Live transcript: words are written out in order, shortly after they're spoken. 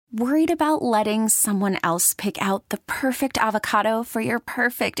Worried about letting someone else pick out the perfect avocado for your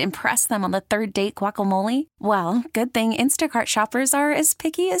perfect impress them on the third date guacamole? Well, good thing Instacart shoppers are as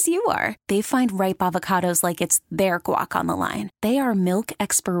picky as you are. They find ripe avocados like it's their guac on the line. They are milk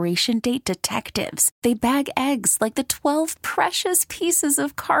expiration date detectives. They bag eggs like the 12 precious pieces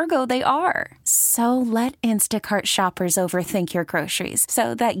of cargo they are. So let Instacart shoppers overthink your groceries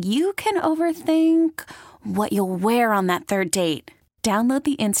so that you can overthink what you'll wear on that third date. Download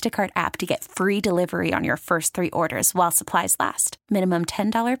the Instacart app to get free delivery on your first 3 orders while supplies last. Minimum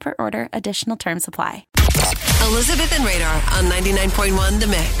 $10 per order. Additional terms apply. Elizabeth and Radar on 99.1 The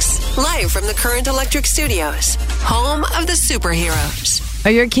Mix. Live from the Current Electric Studios. Home of the superheroes.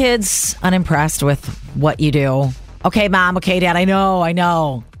 Are your kids unimpressed with what you do? Okay, Mom. Okay, Dad. I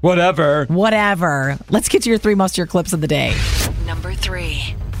know. Whatever. Let's get to your 3 mustier clips of the day. Number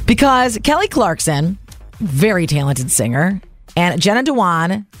 3. Because Kelly Clarkson, very talented singer, and Jenna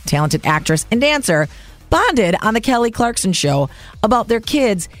Dewan, talented actress and dancer, bonded on the Kelly Clarkson Show about their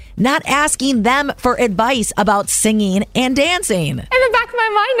kids not asking them for advice about singing and dancing. In the back of my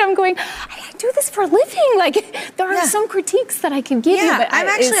mind, I'm going, I do this for a living. Like, there are some critiques that I can give you. But I'm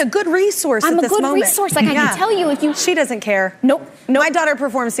actually a good resource at this moment. I'm a good resource. Like, I can tell you if you... She doesn't care. Nope. My daughter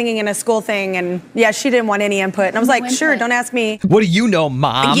performed singing in a school thing, and she didn't want any input. And I was like, sure, don't ask me. What do you know,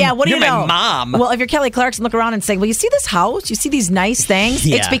 Mom? Yeah, what do you know? You're my mom. Well, if you're Kelly Clarkson, look around and say, well, you see this house? You see these nice things?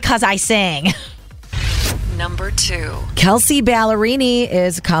 Yeah. It's because I sing. Number 2. Kelsea Ballerini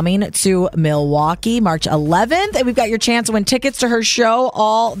is coming to Milwaukee March 11th, and we've got your chance to win tickets to her show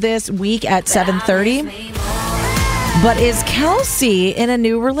all this week at 7:30. But is Kelsea in a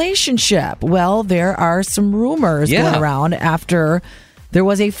new relationship? Well, there are some rumors going around after there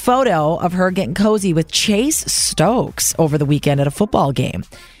was a photo of her getting cozy with Chase Stokes over the weekend at a football game.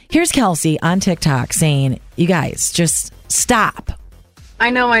 Here's Kelsea on TikTok saying, you guys, just stop. I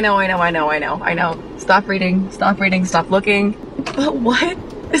know. Stop reading, stop looking. But what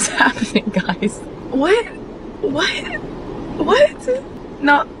is happening, guys? What?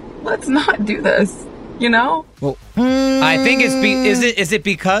 No, let's not do this, you know? Well, I think is it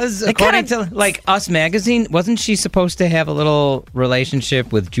because, according to like Us Magazine, wasn't she supposed to have a little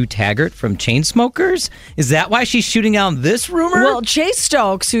relationship with Drew Taggart from Chainsmokers? Is that why she's shooting down this rumor? Well, Chase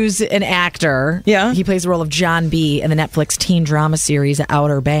Stokes, who's an actor, he plays the role of John B. in the Netflix teen drama series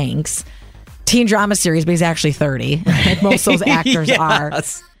Outer Banks. Teen drama series, but he's actually 30. Like most of those actors are.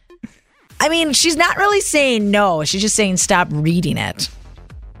 I mean, she's not really saying no. She's just saying stop reading it.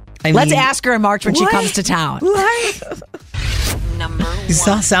 Let's ask her in March when she comes to town. Number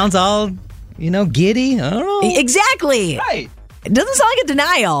 1. Sounds all, giddy. I don't know. Exactly. Right. It doesn't sound like a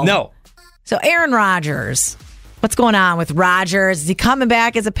denial. No. So Aaron Rodgers. What's going on with Rodgers? Is he coming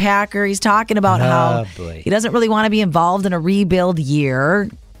back as a Packer? He's talking about how he doesn't really want to be involved in a rebuild year.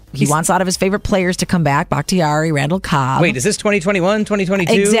 He wants a lot of his favorite players to come back. Bakhtiari, Randall Cobb. Wait, is this 2021,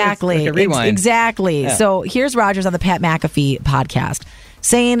 2022? Exactly. Like a rewind. Exactly. Yeah. So here's Rodgers on the Pat McAfee podcast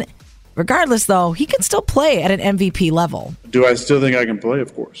saying, regardless, though, he can still play at an MVP level. Do I still think I can play?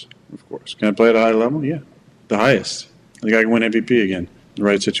 Of course. Can I play at a high level? Yeah. The highest. I think I can win MVP again. The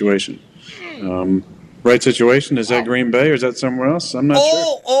right situation. Right situation, is that Green Bay or is that somewhere else? I'm not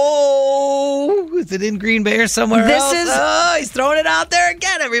sure. Is it in Green Bay or somewhere else? He's throwing it out there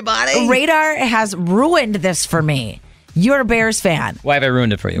again, everybody. Radar has ruined this for me. You're a Bears fan. Why have I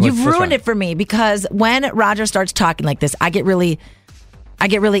ruined it for you? You've ruined it for me because when Rodgers starts talking like this, I get really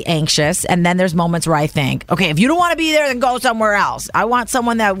anxious, and then there's moments where I think, okay, if you don't want to be there, then go somewhere else. I want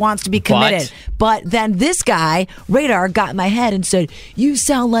someone that wants to be committed. But then this guy, Radar, got in my head and said, you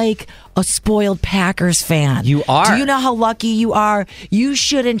sound like a spoiled Packers fan. You are. Do you know how lucky you are? You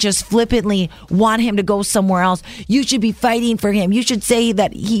shouldn't just flippantly want him to go somewhere else. You should be fighting for him. You should say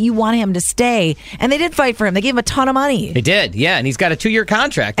that you want him to stay. And they did fight for him. They gave him a ton of money. They did, yeah. And he's got a 2-year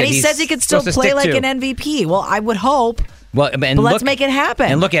contract. And he says he could still play like an MVP. Well, I would hope. But let's make it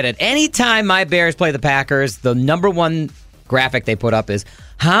happen. And look at it. Anytime my Bears play the Packers, the number one graphic they put up is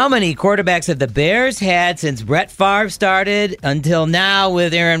how many quarterbacks have the Bears had since Brett Favre started until now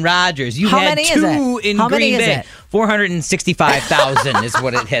with Aaron Rodgers? You had 2 in Green Bay. 465,000 is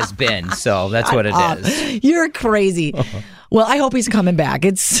what it has been. So that's what it is. You're crazy. Well, I hope he's coming back.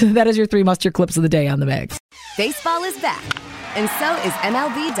 That is your 3 mustier clips of the day on the Mix. Baseball is back, and so is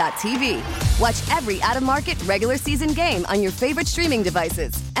MLB.tv. Watch every out-of-market regular season game on your favorite streaming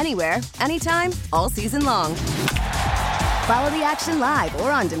devices, anywhere, anytime, all season long. Follow the action live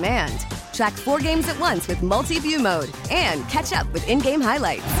or on demand. Track 4 games at once with multi-view mode and catch up with in-game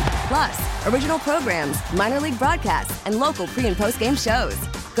highlights. Plus, original programs, minor league broadcasts, and local pre- and post-game shows.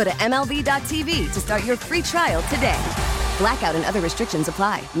 Go to MLB.tv to start your free trial today. Blackout and other restrictions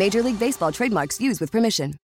apply. Major League Baseball trademarks used with permission.